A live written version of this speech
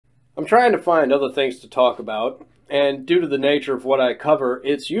I'm trying to find other things to talk about, and due to the nature of what I cover,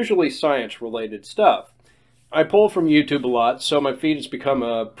 it's usually science-related stuff. I pull from YouTube a lot, so my feed has become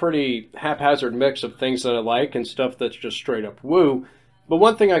a pretty haphazard mix of things that I like and stuff that's just straight up woo. But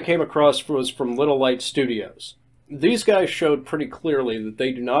one thing I came across was from Little Light Studios. These guys showed pretty clearly that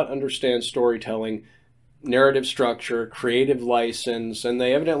they do not understand storytelling, narrative structure, creative license, and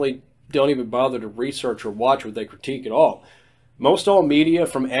they evidently don't even bother to research or watch what they critique at all. Most all media,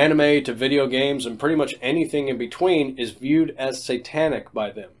 from anime to video games and pretty much anything in between, is viewed as satanic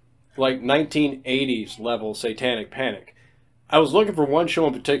by them. Like 1980s level satanic panic. I was looking for one show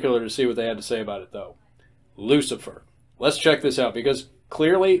in particular to see what they had to say about it, though. Lucifer. Let's check this out, because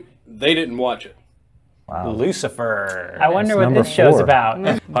clearly they didn't watch it. Wow. Lucifer. I wonder what this show's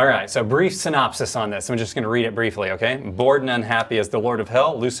about. All right, so brief synopsis on this. I'm just going to read it briefly, okay? Bored and unhappy as the Lord of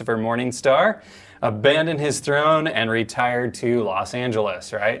Hell, Lucifer Morningstar abandoned his throne and retired to Los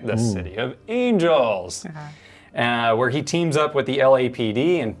Angeles, right? The city of angels, where he teams up with the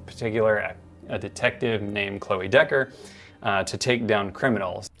LAPD, in particular a detective named Chloe Decker, to take down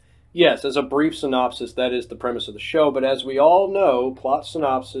criminals. Yes, as a brief synopsis, that is the premise of the show, but as we all know, plot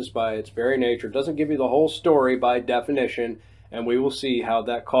synopsis by its very nature doesn't give you the whole story by definition, and we will see how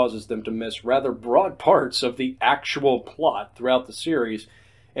that causes them to miss rather broad parts of the actual plot throughout the series,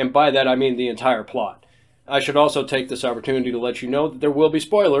 and by that I mean the entire plot. I should also take this opportunity to let you know that there will be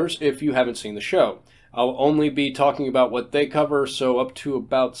spoilers if you haven't seen the show. I'll only be talking about what they cover, so up to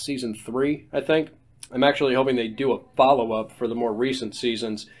about season 3, I think. I'm actually hoping they do a follow-up for the more recent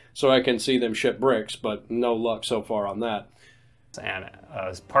seasons, so I can see them ship bricks, but no luck so far on that. And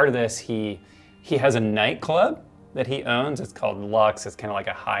as part of this, he has a nightclub that he owns. It's called Lux. It's kind of like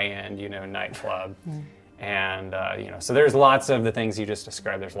a high-end, nightclub. And, so there's lots of the things you just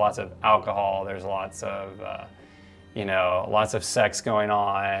described. There's lots of alcohol. There's lots of, lots of sex going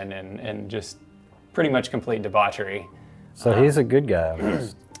on and just pretty much complete debauchery. So he's a good guy,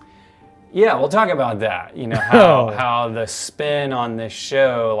 almost. Yeah, we'll talk about that. How the spin on this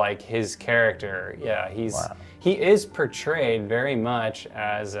show, like his character, he is portrayed very much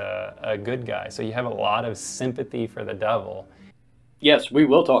as a good guy. So you have a lot of sympathy for the devil. Yes, we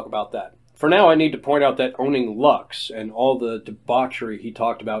will talk about that. For now, I need to point out that owning Lux and all the debauchery he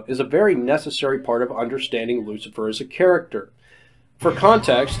talked about is a very necessary part of understanding Lucifer as a character. For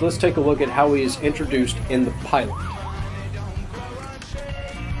context, let's take a look at how he is introduced in the pilot.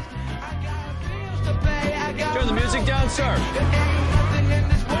 Turn the music down, sir.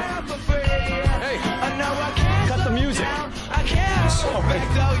 Hey, cut the music. Sorry.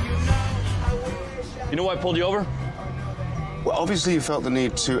 You know why I pulled you over? Well, obviously you felt the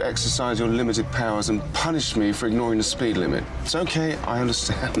need to exercise your limited powers and punish me for ignoring the speed limit. It's okay, I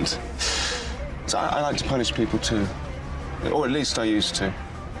understand. So I like to punish people too. Or at least I used to.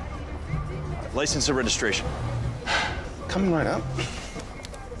 License or registration? Coming right up.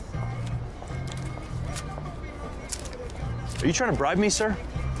 Are you trying to bribe me, sir?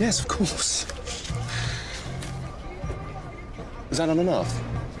 Yes, of course. Is that not enough?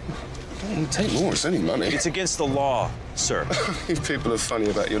 Don't take more, it's only money. It's against the law, sir. You people are funny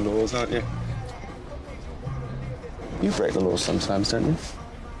about your laws, aren't you? You break the law sometimes, don't you?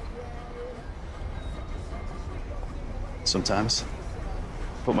 Sometimes.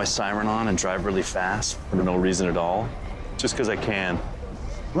 Put my siren on and drive really fast for no reason at all. Just because I can.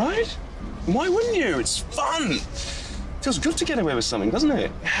 Right? Why wouldn't you? It's fun. Feels good to get away with something, doesn't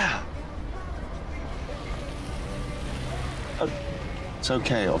it? Yeah. It's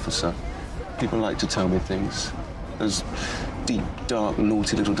okay, officer. People like to tell me things. Those deep, dark,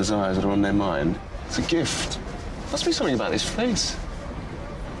 naughty little desires that are on their mind. It's a gift. Must be something about this face.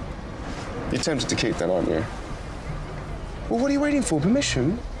 You're tempted to keep that, aren't you? Well, what are you waiting for?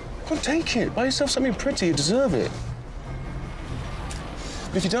 Permission? Come on, take it. Buy yourself something pretty. You deserve it.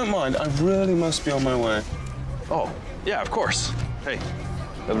 But if you don't mind, I really must be on my way. Oh, yeah, of course. Hey,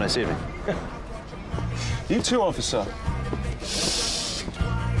 have a nice evening. You too, officer.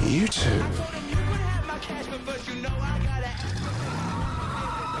 You too.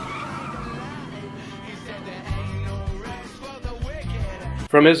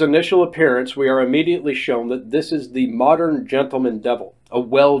 From his initial appearance, we are immediately shown that this is the modern gentleman devil, a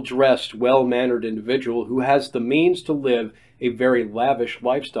well-dressed, well-mannered individual who has the means to live a very lavish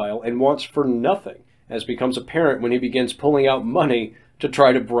lifestyle and wants for nothing, as becomes apparent when he begins pulling out money to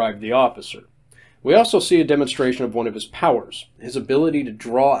try to bribe the officer. We also see a demonstration of one of his powers, his ability to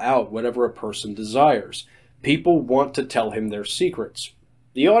draw out whatever a person desires. People want to tell him their secrets.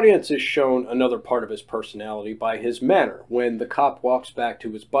 The audience is shown another part of his personality by his manner when the cop walks back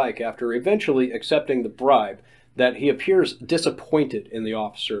to his bike after eventually accepting the bribe, that he appears disappointed in the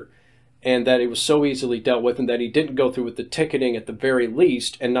officer, and that it was so easily dealt with, and that he didn't go through with the ticketing at the very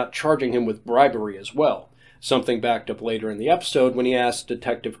least, and not charging him with bribery as well. Something backed up later in the episode when he asked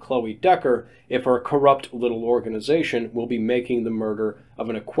Detective Chloe Decker if her corrupt little organization will be making the murder of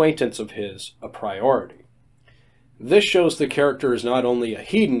an acquaintance of his a priority. This shows the character is not only a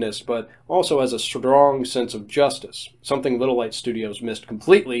hedonist, but also has a strong sense of justice, something Little Light Studios missed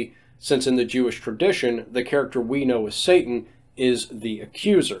completely, since in the Jewish tradition, the character we know as Satan is the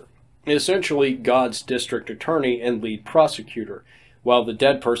accuser, essentially God's district attorney and lead prosecutor, while the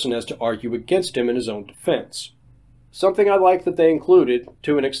dead person has to argue against him in his own defense. Something I like that they included,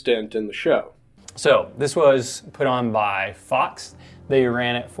 to an extent, in the show. So, this was put on by Fox. They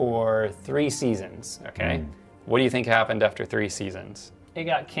ran it for 3 seasons, okay? What do you think happened after 3 seasons? It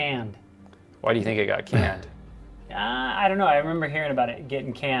got canned. Why do you think it got canned? I don't know. I remember hearing about it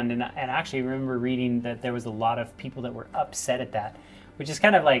getting canned, and actually remember reading that there was a lot of people that were upset at that, which is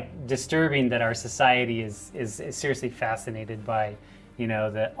kind of like disturbing that our society is seriously fascinated by, you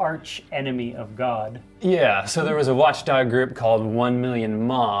know, the arch enemy of God. Yeah, so there was a watchdog group called 1 Million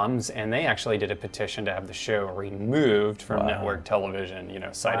Moms, and they actually did a petition to have the show removed from network television, you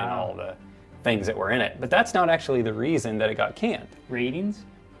know, citing all the things that were in it. But that's not actually the reason that it got canned. Ratings?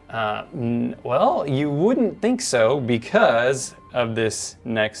 Well, you wouldn't think so because of this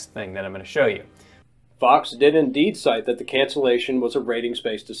next thing that I'm going to show you. Fox did indeed cite that the cancellation was a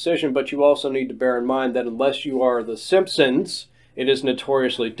ratings-based decision, but you also need to bear in mind that unless you are The Simpsons, it is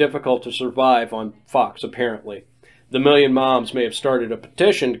notoriously difficult to survive on Fox, apparently. The Million Moms may have started a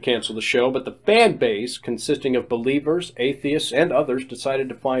petition to cancel the show, but the fan base, consisting of believers, atheists, and others, decided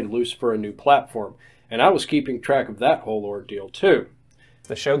to find Lucifer a new platform, and I was keeping track of that whole ordeal too.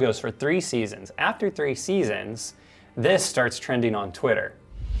 The show goes for 3 seasons. After 3 seasons, this starts trending on Twitter.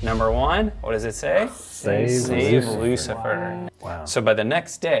 Number 1, what does it say? Save Lucifer. Wow. So by the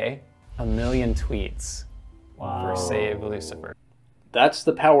next day, 1 million tweets for Save Lucifer. That's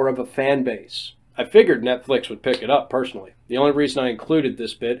the power of a fan base. I figured Netflix would pick it up, personally. The only reason I included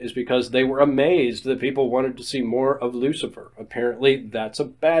this bit is because they were amazed that people wanted to see more of Lucifer. Apparently, that's a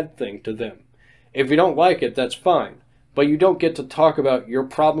bad thing to them. If you don't like it, that's fine. But you don't get to talk about your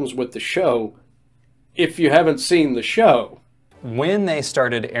problems with the show if you haven't seen the show. When they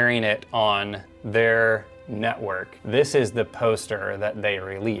started airing it on their network, this is the poster that they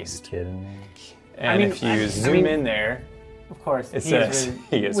released. Kidding me? And if you zoom in there, of course, it says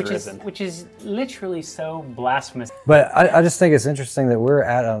he is risen. Which is literally so blasphemous. But I just think it's interesting that we're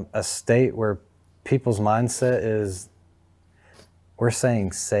at a state where people's mindset is, we're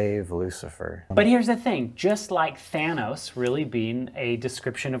saying save Lucifer. But here's the thing, just like Thanos really being a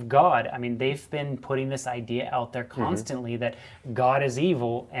description of God, I mean, they've been putting this idea out there constantly that God is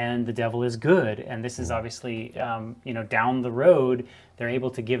evil and the devil is good. And this is obviously, you know, down the road, they're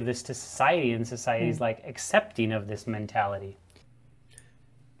able to give this to society, and society's like accepting of this mentality.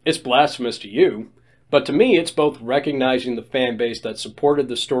 It's blasphemous to you, but to me it's both recognizing the fan base that supported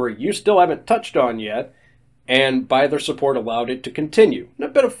the story you still haven't touched on yet, and by their support allowed it to continue. And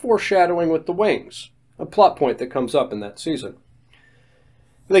a bit of foreshadowing with the wings, a plot point that comes up in that season.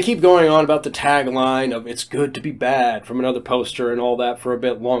 And they keep going on about the tagline of "it's good to be bad" from another poster and all that for a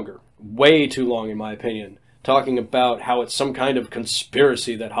bit longer. Way too long in my opinion. Talking about how it's some kind of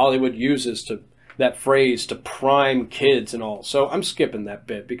conspiracy that Hollywood uses that phrase to prime kids and all. So I'm skipping that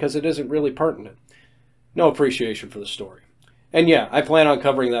bit because it isn't really pertinent. No appreciation for the story. And yeah, I plan on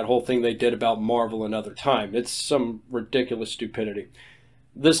covering that whole thing they did about Marvel another time. It's some ridiculous stupidity.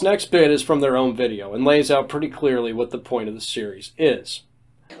 This next bit is from their own video and lays out pretty clearly what the point of the series is.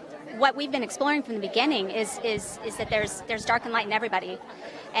 What we've been exploring from the beginning is that there's dark and light in everybody.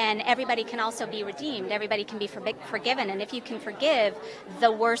 And everybody can also be redeemed. Everybody can be forgiven. And if you can forgive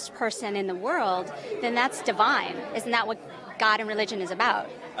the worst person in the world, then that's divine. Isn't that what God and religion is about?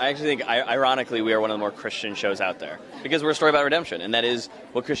 I actually think, ironically, we are one of the more Christian shows out there because we're a story about redemption, and that is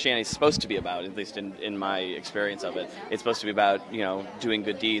what Christianity is supposed to be about, at least in my experience of it. It's supposed to be about, you know, doing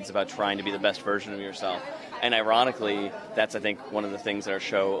good deeds, about trying to be the best version of yourself. And ironically, that's, I think, one of the things that our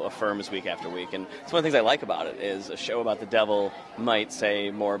show affirms week after week. And it's one of the things I like about it, is a show about the devil might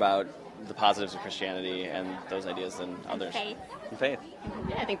say more about the positives of Christianity and those ideas than others. Faith. And faith.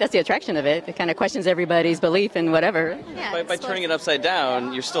 Yeah, I think that's the attraction of it. It kind of questions everybody's belief in whatever. Yeah, By turning it upside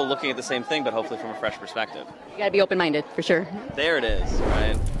down, you're still looking at the same thing, but hopefully from a fresh perspective. You got to be open-minded, for sure. There it is,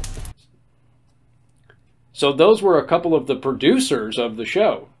 right? So those were a couple of the producers of the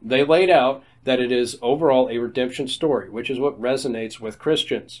show. They laid out that it is overall a redemption story, which is what resonates with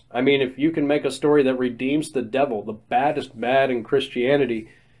Christians. I mean, if you can make a story that redeems the devil, the baddest bad in Christianity,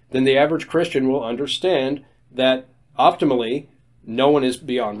 then the average Christian will understand that optimally No one is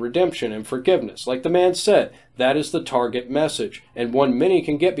beyond redemption and forgiveness. Like the man said, that is the target message, and one many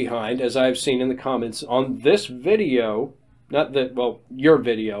can get behind, as I've seen in the comments on this video, your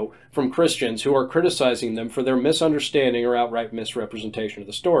video, from Christians who are criticizing them for their misunderstanding or outright misrepresentation of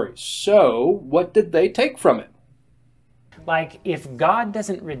the story. So, what did they take from it? Like, if God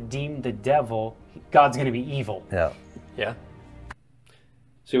doesn't redeem the devil, God's going to be evil. Yeah. Yeah.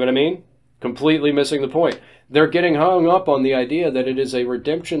 See what I mean? Completely missing the point. They're getting hung up on the idea that it is a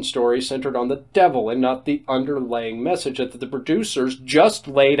redemption story centered on the devil and not the underlying message that the producers just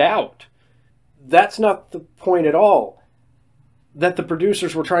laid out. That's not the point at all that the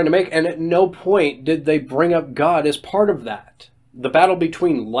producers were trying to make, and at no point did they bring up God as part of that. The battle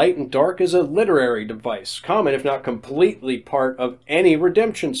between light and dark is a literary device, common if not completely part of any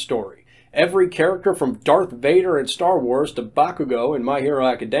redemption story. Every character from Darth Vader in Star Wars to Bakugo in My Hero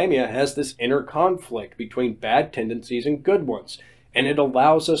Academia has this inner conflict between bad tendencies and good ones, and it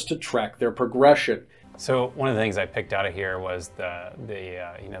allows us to track their progression. So one of the things I picked out of here was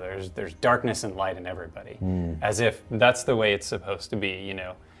there's darkness and light in everybody, as if that's the way it's supposed to be, you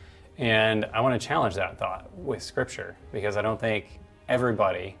know. And I want to challenge that thought with Scripture, because I don't think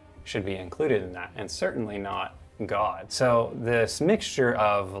everybody should be included in that, and certainly not God. So this mixture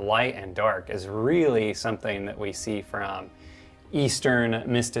of light and dark is really something that we see from Eastern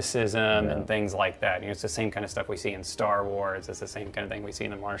mysticism and things like that. You know, it's the same kind of stuff we see in Star Wars. It's the same kind of thing we see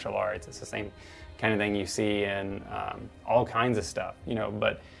in the martial arts. It's the same kind of thing you see in all kinds of stuff, you know,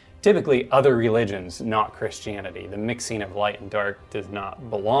 but typically other religions, not Christianity. The mixing of light and dark does not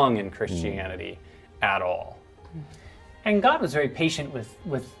belong in Christianity at all. And God was very patient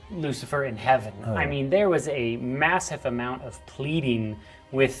with Lucifer in heaven. I mean, there was a massive amount of pleading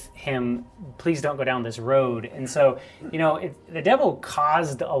with him, please don't go down this road. And so, you know, the devil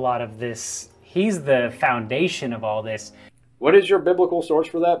caused a lot of this. He's the foundation of all this. What is your biblical source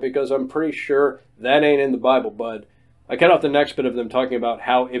for that? Because I'm pretty sure that ain't in the Bible, bud. I cut off the next bit of them talking about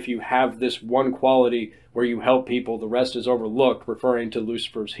how if you have this one quality where you help people, the rest is overlooked, referring to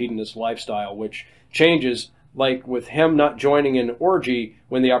Lucifer's hedonist lifestyle, which changes, like with him not joining an orgy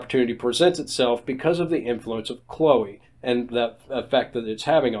when the opportunity presents itself because of the influence of Chloe and the effect that it's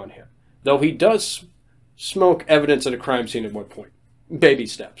having on him. Though he does smoke evidence at a crime scene at one point. Baby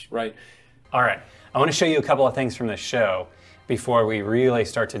steps, right? All right. I want to show you a couple of things from the show before we really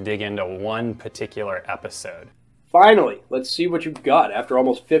start to dig into one particular episode. Finally, let's see what you've got after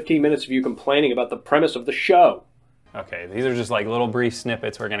almost 15 minutes of you complaining about the premise of the show. Okay, these are just like little brief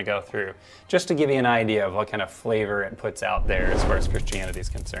snippets we're going to go through, just to give you an idea of what kind of flavor it puts out there as far as Christianity is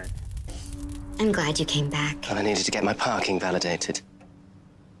concerned. I'm glad you came back. Well, I needed to get my parking validated.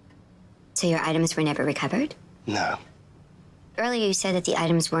 So your items were never recovered? No. Earlier you said that the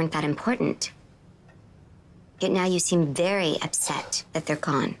items weren't that important. Yet now you seem very upset that they're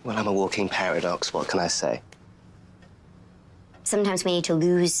gone. Well, I'm a walking paradox, what can I say? Sometimes we need to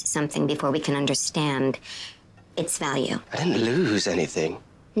lose something before we can understand its value. I didn't lose anything.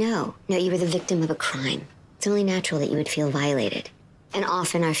 No, you were the victim of a crime. It's only natural that you would feel violated. And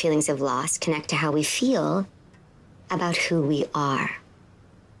often our feelings of loss connect to how we feel about who we are.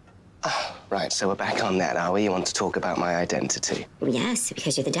 Oh, right, so we're back on that, are we? You want to talk about my identity? Yes,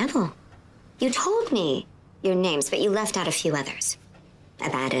 because you're the devil. You told me your names, but you left out a few others.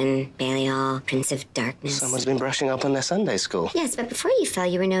 Abaddon, Belial, Prince of Darkness. Someone's been brushing up on their Sunday school. Yes, but before you fell,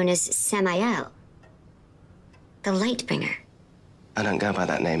 you were known as Samael, the Lightbringer. I don't go by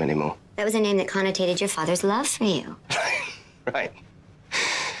that name anymore. That was a name that connotated your father's love for you. Right.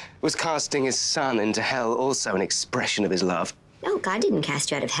 Was casting his son into hell also an expression of his love? No, God didn't cast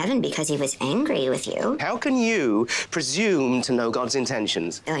you out of heaven because he was angry with you. How can you presume to know God's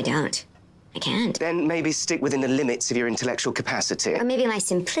intentions? No, I don't. I can't. Then maybe stick within the limits of your intellectual capacity. Or maybe my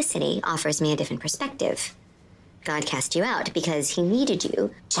simplicity offers me a different perspective. God cast you out because he needed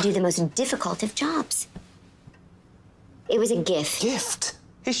you to do the most difficult of jobs. It was a gift. Gift?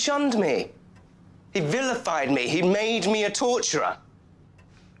 He shunned me. He vilified me. He made me a torturer.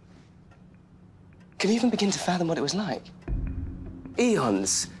 Can you even begin to fathom what it was like?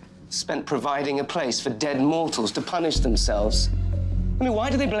 Eons spent providing a place for dead mortals to punish themselves. I mean, why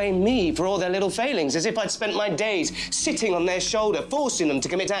do they blame me for all their little failings, as if I'd spent my days sitting on their shoulder, forcing them to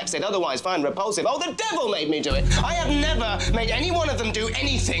commit acts they'd otherwise find repulsive? Oh, the devil made me do it. I have never made any one of them do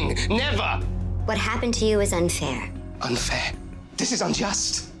anything. Never. What happened to you is unfair. Unfair? This is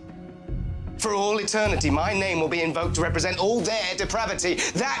unjust. For all eternity, my name will be invoked to represent all their depravity.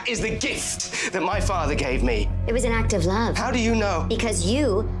 That is the gift that my father gave me. It was an act of love. How do you know? Because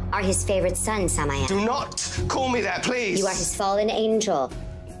you are his favorite son, Samael. Do not call me that, please. You are his fallen angel.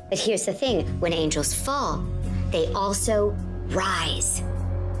 But here's the thing, when angels fall, they also Rise.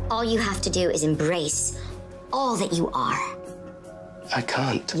 All you have to do is embrace all that you are. I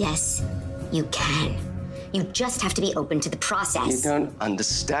can't. Yes, you can. You just have to be open to the process. You don't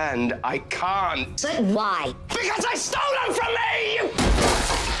understand. I can't. But why? Because I stole them from me! You...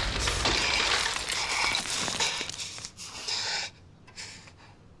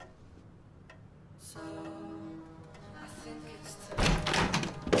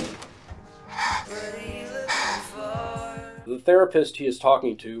 The therapist he is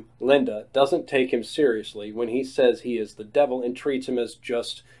talking to, Linda, doesn't take him seriously when he says he is the devil and treats him as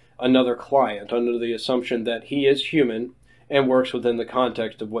just another client, under the assumption that he is human and works within the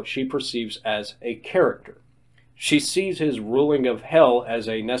context of what she perceives as a character. She sees his ruling of hell as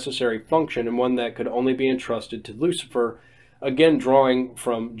a necessary function and one that could only be entrusted to Lucifer, again drawing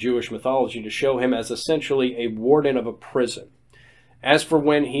from Jewish mythology to show him as essentially a warden of a prison. As for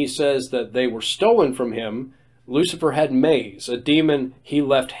when he says that they were stolen from him, Lucifer had Maze, a demon he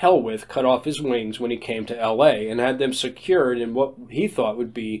left hell with, cut off his wings when he came to L.A. and had them secured in what he thought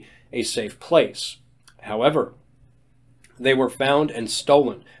would be a safe place. However, they were found and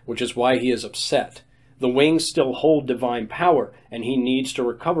stolen, which is why he is upset. The wings still hold divine power, and he needs to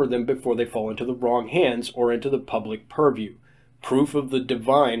recover them before they fall into the wrong hands or into the public purview. Proof of the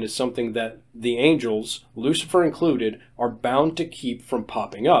divine is something that the angels, Lucifer included, are bound to keep from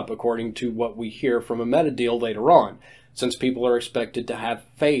popping up, according to what we hear from a meta deal later on, since people are expected to have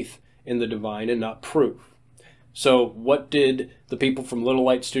faith in the divine and not proof. So what did the people from Little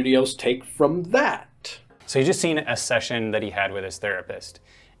Light Studios take from that? So you just seen a session that he had with his therapist,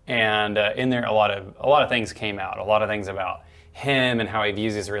 and in there a lot of things came out, a lot of things about him and how he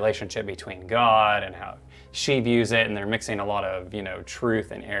views his relationship between God and how she views it, and they're mixing a lot of,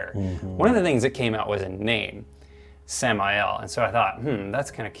 truth and error. One of the things that came out was a name, Samael, and so I thought,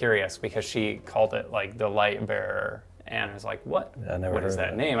 that's kind of curious because she called it like the light bearer, and I was like, what is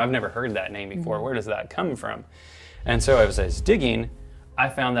that name? I've never heard that name before. Where does that come from? And so as I was digging, I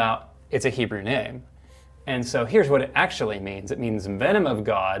found out it's a Hebrew name. And so here's what it actually means. It means venom of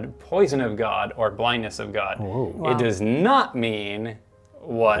God, poison of God, or blindness of God. Wow. It does not mean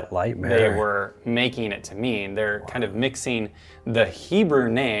what they were making it to mean. They're kind of mixing the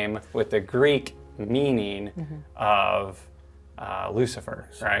Hebrew name with the Greek meaning of Lucifer,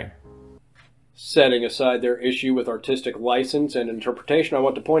 right? Setting aside their issue with artistic license and interpretation, I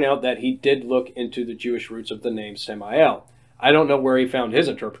want to point out that he did look into the Jewish roots of the name Samael. I don't know where he found his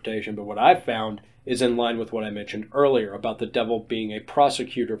interpretation, but what I've found is in line with what I mentioned earlier about the devil being a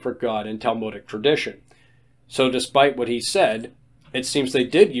prosecutor for God in Talmudic tradition. So despite what he said, it seems they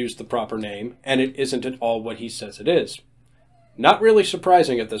did use the proper name, and it isn't at all what he says it is. Not really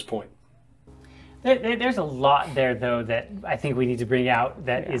surprising at this point. There's a lot there, though, that I think we need to bring out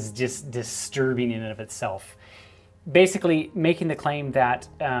that is just disturbing in and of itself. Basically, making the claim that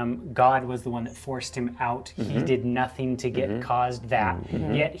God was the one that forced him out. He did nothing to get caused that.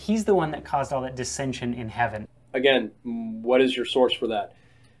 Yet he's the one that caused all that dissension in heaven. Again, what is your source for that?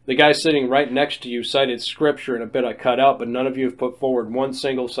 The guy sitting right next to you cited scripture in a bit I cut out, but none of you have put forward one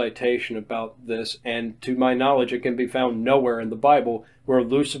single citation about this, and to my knowledge it can be found nowhere in the Bible where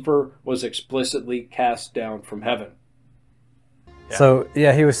Lucifer was explicitly cast down from heaven. Yeah. So,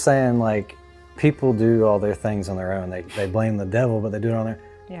 yeah, he was saying, like, people do all their things on their own. They blame the devil, but they do it on their own.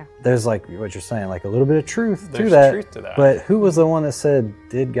 Yeah. There's, like, what you're saying, like a little bit of truth to that. There's truth to that. But who was the one that said,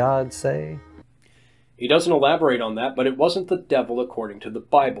 did God say? He doesn't elaborate on that, but it wasn't the devil according to the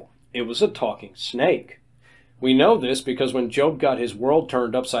Bible. It was a talking snake. We know this because when Job got his world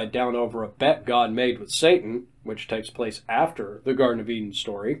turned upside down over a bet God made with Satan, which takes place after the Garden of Eden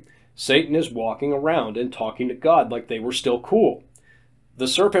story, Satan is walking around and talking to God like they were still cool. The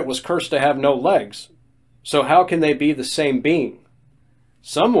serpent was cursed to have no legs, so how can they be the same being?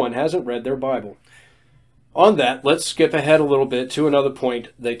 Someone hasn't read their Bible. On that, let's skip ahead a little bit to another point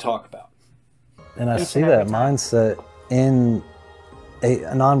they talk about. And I see that mindset in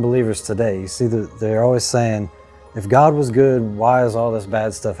non-believers today. You see that they're always saying, if God was good, why is all this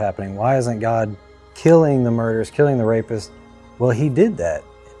bad stuff happening? Why isn't God killing the murderers, killing the rapists? Well, he did that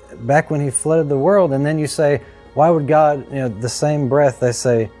back when he flooded the world. And then you say, why would God, the same breath they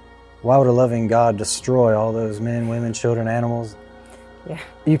say, why would a loving God destroy all those men, women, children, animals? Yeah.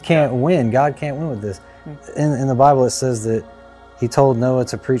 You can't win. God can't win with this. In the Bible it says that he told Noah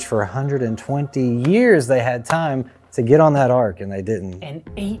to preach for 120 years. They had time to get on that ark, and they didn't. And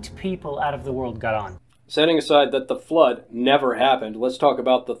 8 people out of the world got on. Setting aside that the flood never happened, let's talk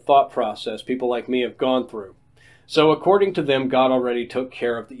about the thought process people like me have gone through. So according to them, God already took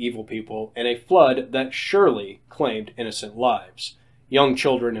care of the evil people in a flood that surely claimed innocent lives, young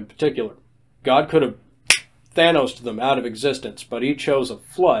children in particular. God could have Thanos them out of existence, but he chose a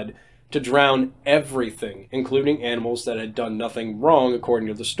flood to drown everything, including animals that had done nothing wrong according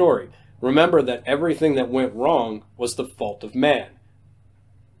to the story. Remember that everything that went wrong was the fault of man.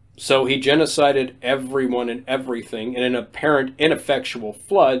 So he genocided everyone and everything in an apparent ineffectual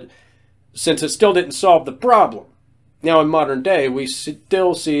flood, since it still didn't solve the problem. Now in modern day, we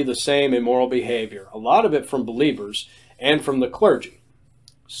still see the same immoral behavior, a lot of it from believers and from the clergy.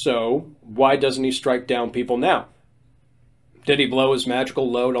 So why doesn't he strike down people now? Did he blow his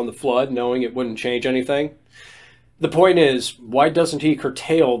magical load on the flood knowing it wouldn't change anything? The point is, why doesn't he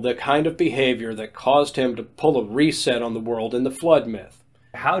curtail the kind of behavior that caused him to pull a reset on the world in the flood myth?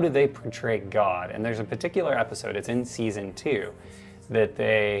 How do they portray God? And there's a particular episode, it's in season 2, that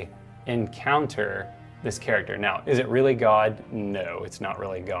they encounter this character. Now, is it really God? No, it's not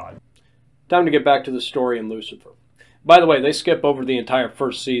really God. Time to get back to the story in Lucifer. By the way, they skip over the entire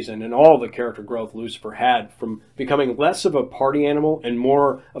first season and all the character growth Lucifer had, from becoming less of a party animal and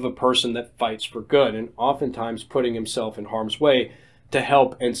more of a person that fights for good, and oftentimes putting himself in harm's way to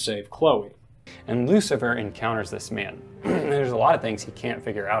help and save Chloe. And Lucifer encounters this man. There's a lot of things he can't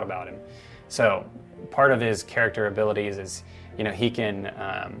figure out about him. So part of his character abilities is, you know, he can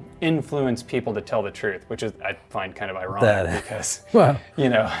influence people to tell the truth, which is, I find kind of ironic because, you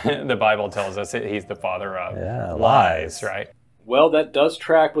know, the Bible tells us that he's the father of lies, right? Well, that does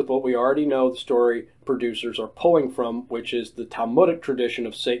track with what we already know the story producers are pulling from, which is the Talmudic tradition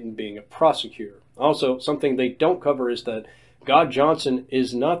of Satan being a prosecutor. Also, something they don't cover is that God Johnson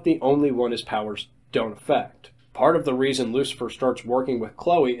is not the only one his powers don't affect. Part of the reason Lucifer starts working with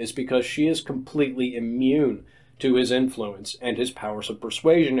Chloe is because she is completely immune to his influence, and his powers of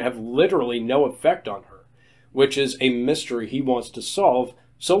persuasion have literally no effect on her, which is a mystery he wants to solve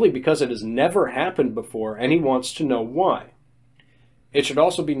solely because it has never happened before, and he wants to know why. It should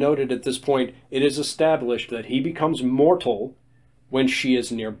also be noted at this point, it is established that he becomes mortal when she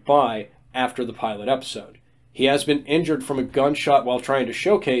is nearby after the pilot episode. He has been injured from a gunshot while trying to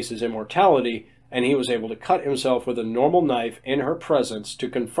showcase his immortality, and he was able to cut himself with a normal knife in her presence to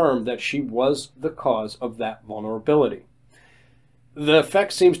confirm that she was the cause of that vulnerability. The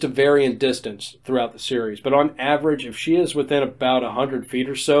effect seems to vary in distance throughout the series, but on average, if she is within about 100 feet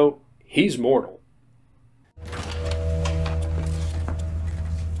or so, he's mortal.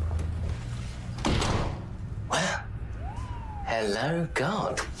 Well, hello,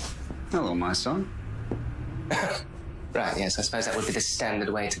 God. Hello, my son. Right, yes, I suppose that would be the standard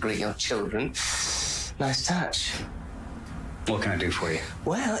way to greet your children. Nice touch. What can I do for you?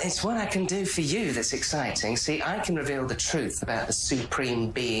 Well, it's what I can do for you that's exciting. See, I can reveal the truth about the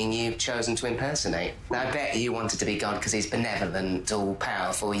supreme being you've chosen to impersonate. Now, I bet you wanted to be God because he's benevolent,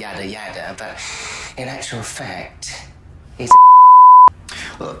 all-powerful, yada yada, but in actual fact, he's a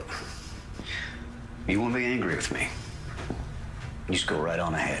Look, you won't be angry with me. You just go right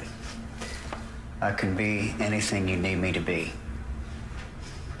on ahead. I can be anything you need me to be.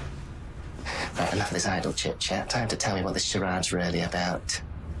 Right, enough of this idle chit-chat. Time to tell me what this charade's really about.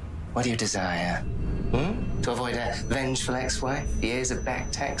 What do you desire? To avoid a vengeful ex-wife? Years of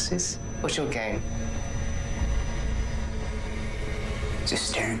back taxes? What's your game? It's a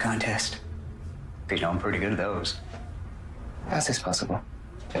staring contest. You know I'm pretty good at those. How's this possible?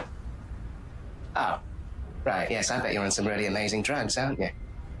 Oh, right, yes, I bet you're on some really amazing drugs, aren't you?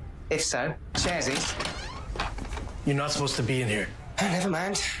 If so, sharesies. You're not supposed to be in here. Oh, never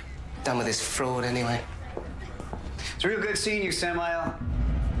mind. Done with this fraud anyway. It's real good seeing you, Samael.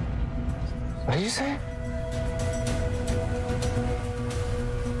 What did you say?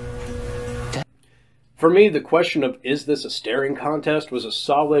 For me, the question of is this a staring contest was a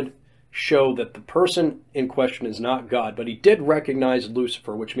solid show that the person in question is not God, but he did recognize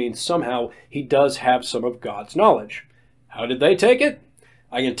Lucifer, which means somehow he does have some of God's knowledge. How did they take it?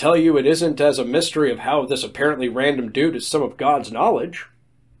 I can tell you it isn't as a mystery of how this apparently random dude is some of God's knowledge.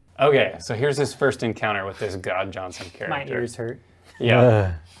 Okay, so here's his first encounter with this God Johnson character. My ears hurt.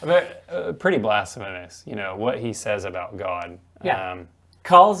 Yeah, but pretty blasphemous, you know, what he says about God. Yeah.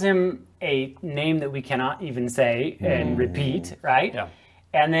 Calls him a name that we cannot even say and repeat, right? Yeah.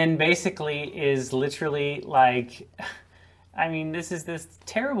 And then basically is literally like, I mean, this is this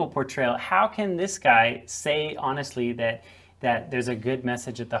terrible portrayal. How can this guy say honestly that there's a good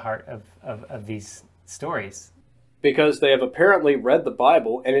message at the heart of these stories? Because they have apparently read the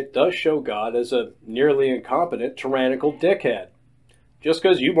Bible, and it does show God as a nearly incompetent, tyrannical dickhead. Just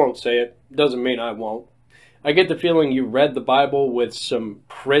because you won't say it doesn't mean I won't. I get the feeling you read the Bible with some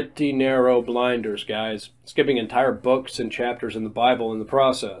pretty narrow blinders, guys, skipping entire books and chapters in the Bible in the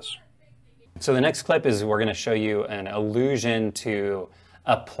process. So the next clip is we're going to show you an allusion to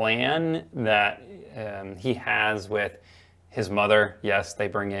a plan that he has with his mother. Yes, they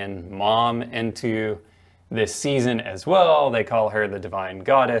bring in Mom into this season as well. They call her the divine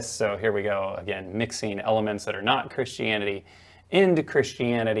goddess. So here we go again, mixing elements that are not Christianity into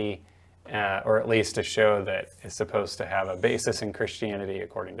Christianity, or at least a show that is supposed to have a basis in Christianity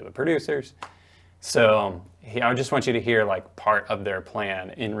according to the producers. So I just want you to hear like part of their plan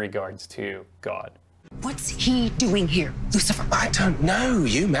in regards to God. What's he doing here, Lucifer? I don't know.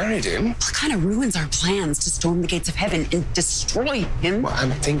 You married him. What kind of ruins our plans to storm the gates of heaven and destroy him? Well,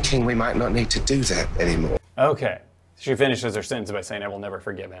 I'm thinking we might not need to do that anymore. Okay. She finishes her sentence by saying, I will never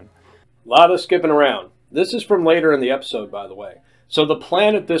forgive him. A lot of skipping around. This is from later in the episode, by the way. So the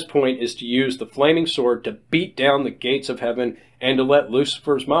plan at this point is to use the flaming sword to beat down the gates of heaven and to let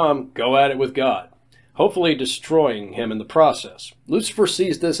Lucifer's mom go at it with God, hopefully destroying him in the process. Lucifer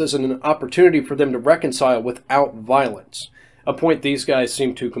sees this as an opportunity for them to reconcile without violence, a point these guys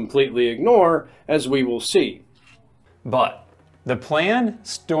seem to completely ignore, as we will see. But the plan,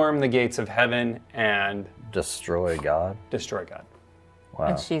 storm the gates of heaven and destroy God. Destroy God. Wow.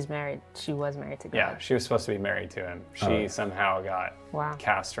 And she's married. She was married to God. Yeah, she was supposed to be married to him. She somehow got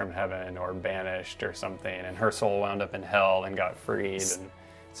cast from heaven or banished or something, and her soul wound up in hell and got freed. And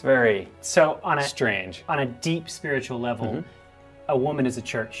it's very strange. On a deep spiritual level, a woman is a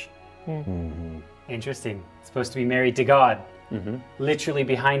church. Interesting. Supposed to be married to God. Literally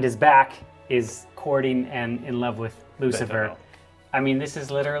behind his back is courting and in love with Lucifer. I mean, this is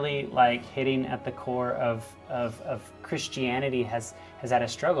literally like hitting at the core of Christianity has had a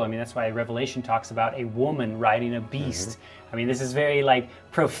struggle. I mean, that's why Revelation talks about a woman riding a beast. I mean, this is very like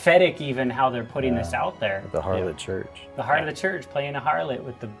prophetic, even how they're putting this out there. The harlot church. The heart of the church playing a harlot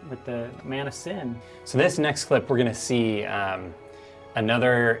with the man of sin. So this next clip, we're going to see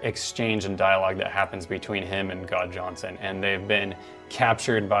another exchange and dialogue that happens between him and God Johnson, and they've been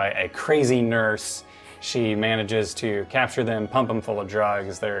captured by a crazy nurse. She manages to capture them, pump them full of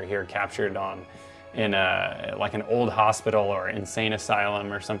drugs. They're here captured in like an old hospital or insane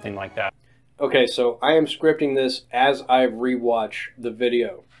asylum or something like that. Okay, so I am scripting this as I rewatch the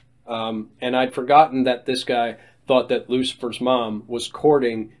video. And I'd forgotten that this guy thought that Lucifer's mom was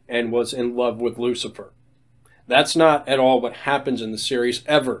courting and was in love with Lucifer. That's not at all what happens in the series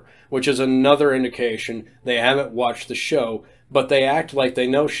ever, which is another indication they haven't watched the show, but they act like they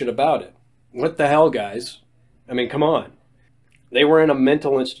know shit about it. What the hell, guys? I mean, come on. They were in a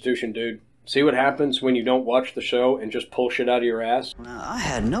mental institution, dude. See what happens when you don't watch the show and just pull shit out of your ass? I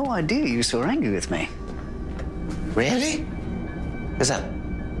had no idea you were so angry with me. Really? Because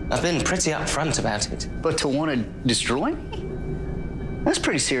I've been pretty upfront about it. But to want to destroy me? That's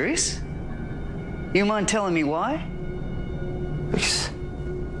pretty serious. You mind telling me why?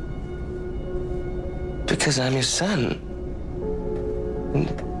 Because I'm your son.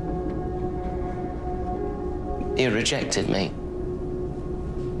 You rejected me.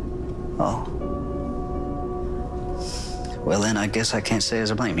 Oh. Well, then I guess I can't say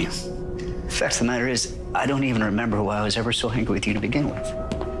as I blame you. The fact of the matter is, I don't even remember why I was ever so angry with you to begin with.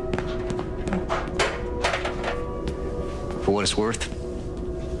 For what it's worth,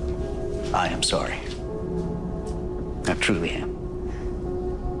 I am sorry. I truly am.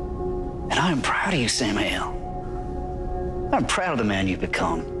 And I am proud of you, Samael. I'm proud of the man you've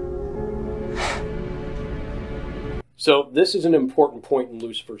become. So this is an important point in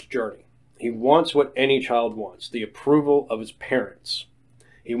Lucifer's journey. He wants what any child wants, the approval of his parents.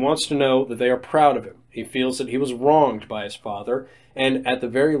 He wants to know that they are proud of him. He feels that he was wronged by his father, and at the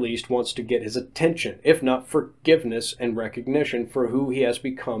very least wants to get his attention, if not forgiveness and recognition for who he has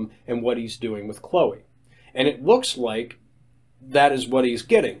become and what he's doing with Chloe. And it looks like that is what he's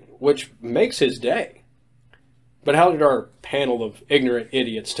getting, which makes his day. But how did our panel of ignorant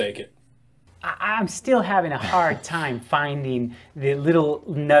idiots take it? I'm still having a hard time finding the little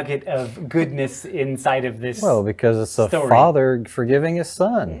nugget of goodness inside of this. Well, because it's a story. father forgiving his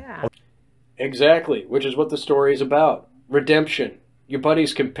son. Yeah. Exactly, which is what the story is about. Redemption. Your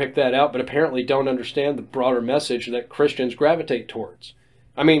buddies can pick that out, but apparently don't understand the broader message that Christians gravitate towards.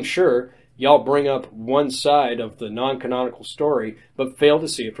 I mean, sure, y'all bring up one side of the non-canonical story, but fail to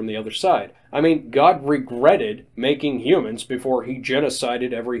see it from the other side. I mean, God regretted making humans before he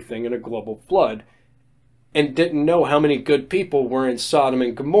genocided everything in a global flood, and didn't know how many good people were in Sodom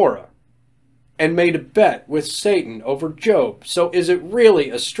and Gomorrah, and made a bet with Satan over Job. So is it really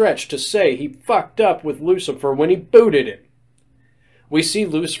a stretch to say he fucked up with Lucifer when he booted him? We see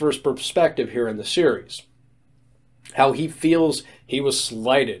Lucifer's perspective here in the series. How he feels he was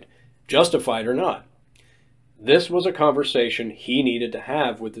slighted, justified or not. This was a conversation he needed to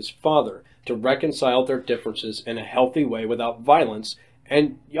have with his father to reconcile their differences in a healthy way without violence,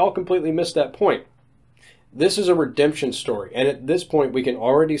 And y'all completely missed that point. This is a redemption story, and at this point we can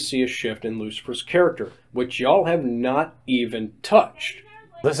already see a shift in Lucifer's character, which y'all have not even touched.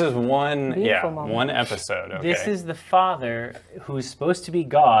 This is one episode. Okay. This is the father who's supposed to be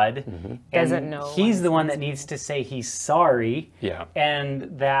God. Doesn't know. He's the one that needs to say he's sorry. Yeah.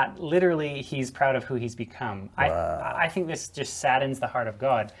 And that literally he's proud of who he's become. I think this just saddens the heart of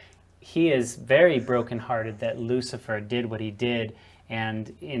God. He is very brokenhearted that Lucifer did what he did,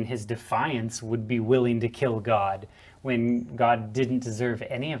 and in his defiance would be willing to kill God when God didn't deserve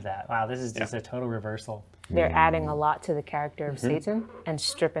any of that. Wow, this is just a total reversal. They're adding a lot to the character of Satan and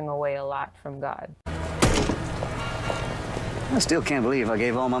stripping away a lot from God. I still can't believe I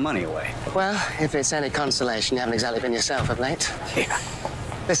gave all my money away. Well, if it's any consolation, you haven't exactly been yourself of late. Yeah.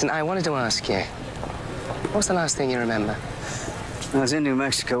 Listen, I wanted to ask you, what's the last thing you remember? I was in New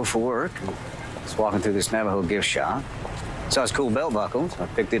Mexico for work. I was walking through this Navajo gift shop. Saw this cool belt buckle, so I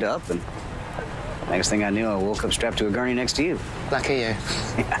picked it up, and next thing I knew, I woke up strapped to a gurney next to you. Lucky you.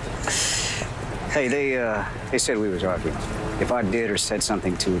 Yeah. Hey, they said we was arguing. If I did or said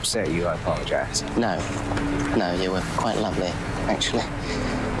something to upset you, I apologize. No, you were quite lovely, actually.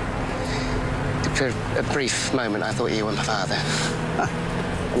 For a brief moment, I thought you were my father.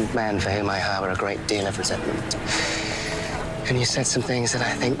 A man for whom I harbor a great deal of resentment. And you said some things that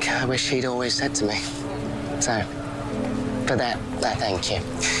I think I wish he'd always said to me. So, for that, I thank you.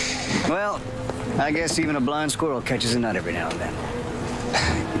 Well, I guess even a blind squirrel catches a nut every now and then.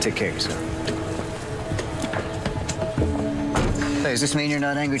 You take care of yourself. Hey, does this mean you're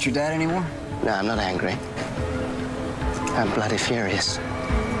not angry at your dad anymore? No, I'm not angry. I'm bloody furious.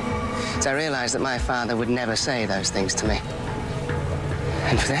 So I realized that my father would never say those things to me.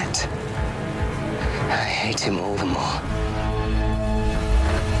 And for that, I hate him all the more.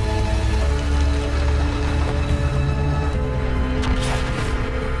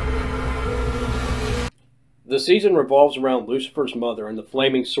 The season revolves around Lucifer's mother and the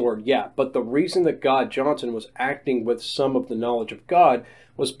flaming sword, yeah, but the reason that God Johnson was acting with some of the knowledge of God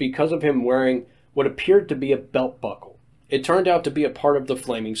was because of him wearing what appeared to be a belt buckle. It turned out to be a part of the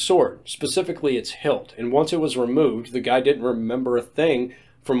flaming sword, specifically its hilt, and once it was removed, the guy didn't remember a thing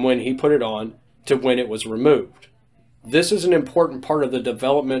from when he put it on to when it was removed. This is an important part of the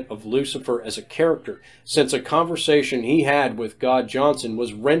development of Lucifer as a character, since a conversation he had with God Johnson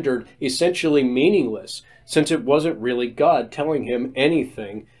was rendered essentially meaningless, since it wasn't really God telling him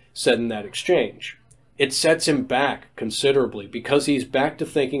anything said in that exchange. It sets him back considerably, because he's back to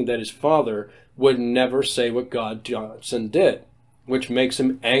thinking that his father would never say what God Johnson did, which makes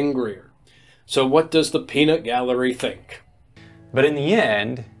him angrier. So what does the peanut gallery think? But in the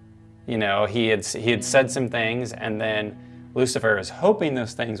end, you know, he had said some things, and then Lucifer is hoping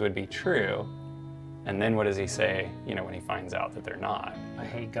those things would be true. And then what does he say, you know, when he finds out that they're not? I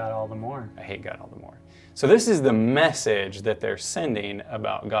hate God all the more. I hate God all the more. So this is the message that they're sending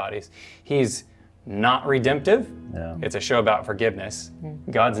about God. He's not redemptive. Yeah. It's a show about forgiveness.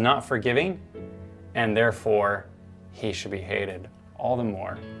 God's not forgiving, and therefore he should be hated all the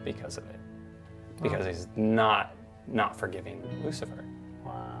more because of it. Because he's not forgiving Lucifer.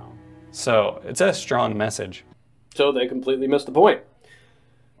 Wow. So it's a strong message. So they completely missed the point.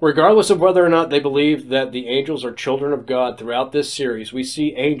 Regardless of whether or not they believe that the angels are children of God throughout this series, we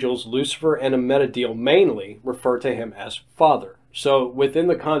see angels, Lucifer, and Amenadiel mainly refer to him as Father. So within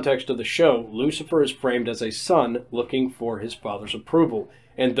the context of the show, Lucifer is framed as a son looking for his father's approval.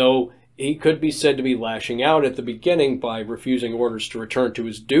 And though he could be said to be lashing out at the beginning by refusing orders to return to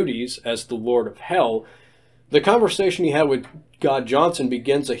his duties as the Lord of Hell, the conversation he had with God Johnson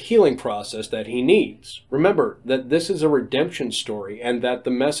begins a healing process that he needs. Remember that this is a redemption story, and that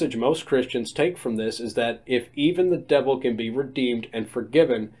the message most Christians take from this is that if even the devil can be redeemed and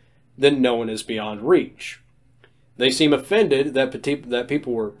forgiven, then no one is beyond reach. They seem offended that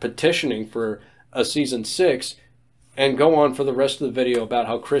people were petitioning for a season 6, and go on for the rest of the video about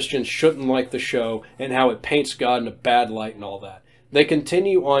how Christians shouldn't like the show and how it paints God in a bad light and all that. They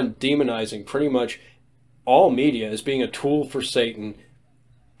continue on demonizing pretty much all media as being a tool for Satan.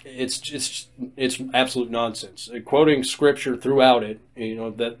 It's absolute nonsense. Quoting scripture throughout it, you know,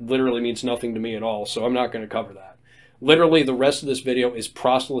 that literally means nothing to me at all, so I'm not going to cover that. Literally, the rest of this video is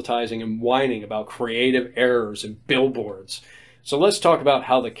proselytizing and whining about creative errors and billboards. So let's talk about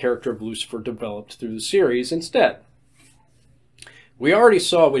how the character of Lucifer developed through the series instead. We already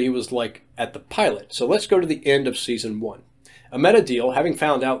saw what he was like at the pilot, so let's go to the end of season 1. Amenadiel, having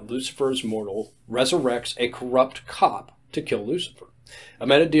found out Lucifer is mortal, resurrects a corrupt cop to kill Lucifer.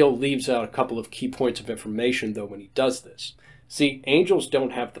 Amenadiel leaves out a couple of key points of information, though, when he does this. See, angels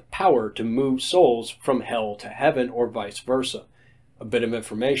don't have the power to move souls from hell to heaven or vice versa. a bit of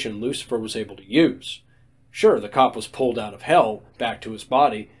information Lucifer was able to use. Sure, the cop was pulled out of hell, back to his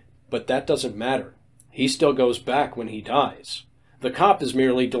body, but that doesn't matter. He still goes back when he dies. The cop is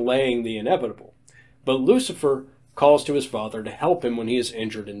merely delaying the inevitable. But Lucifer calls to his father to help him when he is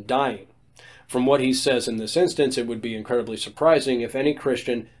injured and dying. From what he says in this instance, it would be incredibly surprising if any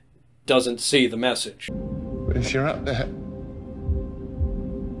Christian doesn't see the message. But if you're up there,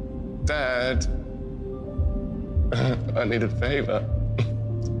 Dad, I need a favor.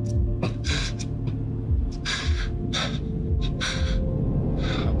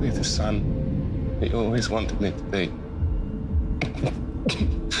 I'll be the son that you always wanted me to be.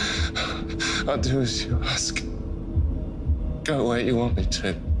 I'll do as you ask. Go where you want me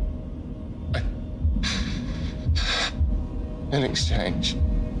to. In exchange,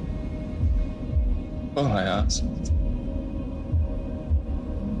 all I ask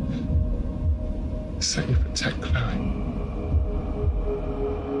is that you protect Chloe.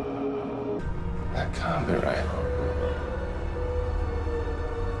 That can't be right.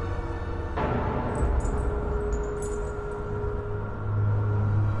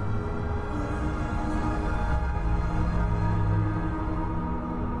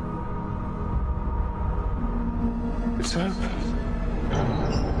 It's over.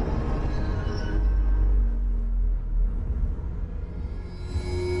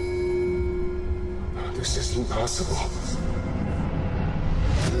 This isn't possible.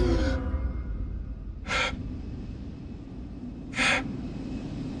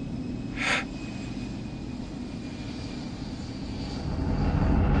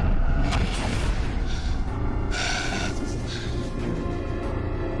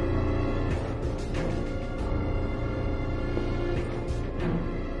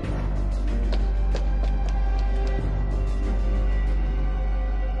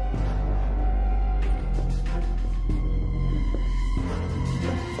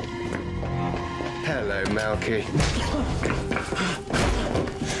 Hello, Malky.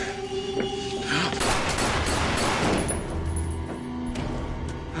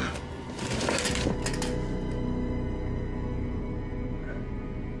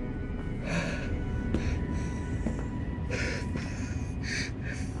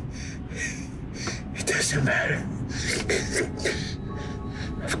 It doesn't matter.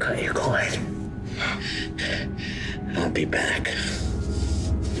 I've got your coin. I'll be back.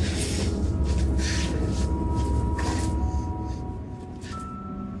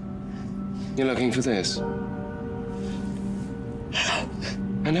 You're looking for this?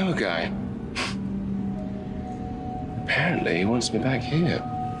 I know a guy. Apparently, he wants me back here.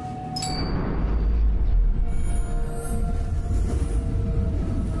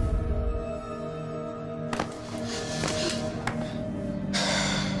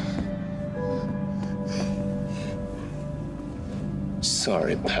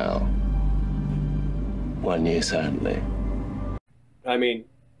 Sorry, pal. 1 year, sadly. I mean,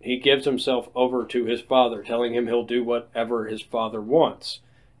 he gives himself over to his father, telling him he'll do whatever his father wants.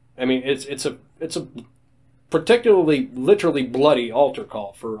 I mean, it's a particularly, literally bloody altar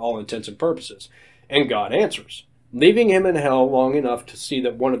call for all intents and purposes. And God answers, leaving him in hell long enough to see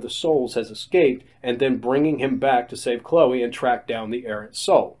that one of the souls has escaped, and then bringing him back to save Chloe and track down the errant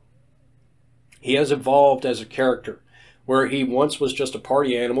soul. He has evolved as a character. Where he once was just a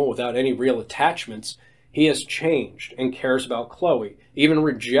party animal without any real attachments, he has changed and cares about Chloe, even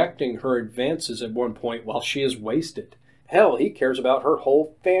rejecting her advances at one point while she is wasted. Hell, he cares about her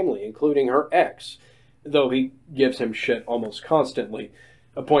whole family, including her ex, though he gives him shit almost constantly,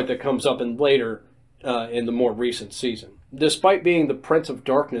 a point that comes up in later in the more recent season. Despite being the Prince of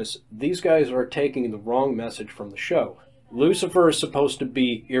Darkness, these guys are taking the wrong message from the show. Lucifer is supposed to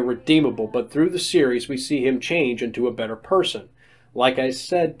be irredeemable, but through the series we see him change into a better person. Like I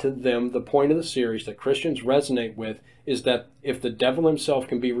said to them, the point of the series that Christians resonate with is that if the devil himself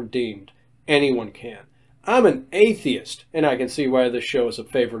can be redeemed, anyone can. I'm an atheist, and I can see why this show is a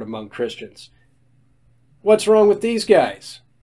favorite among Christians. What's wrong with these guys?